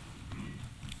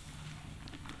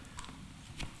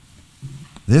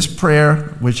 This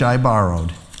prayer, which I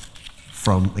borrowed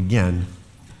from, again,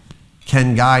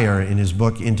 Ken Geyer in his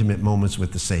book, Intimate Moments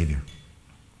with the Savior,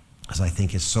 as I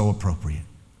think is so appropriate.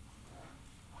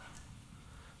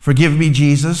 Forgive me,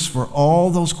 Jesus, for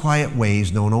all those quiet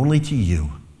ways known only to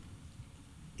you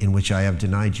in which I have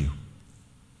denied you.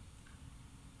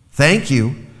 Thank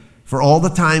you for all the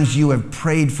times you have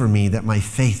prayed for me that my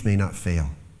faith may not fail.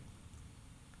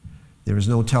 There is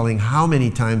no telling how many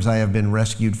times I have been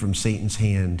rescued from Satan's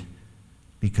hand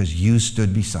because you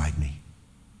stood beside me.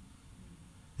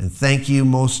 And thank you,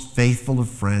 most faithful of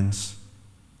friends,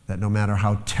 that no matter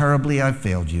how terribly I've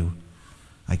failed you,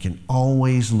 I can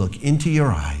always look into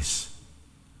your eyes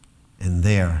and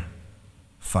there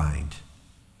find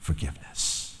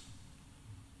forgiveness.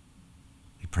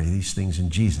 We pray these things in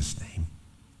Jesus' name.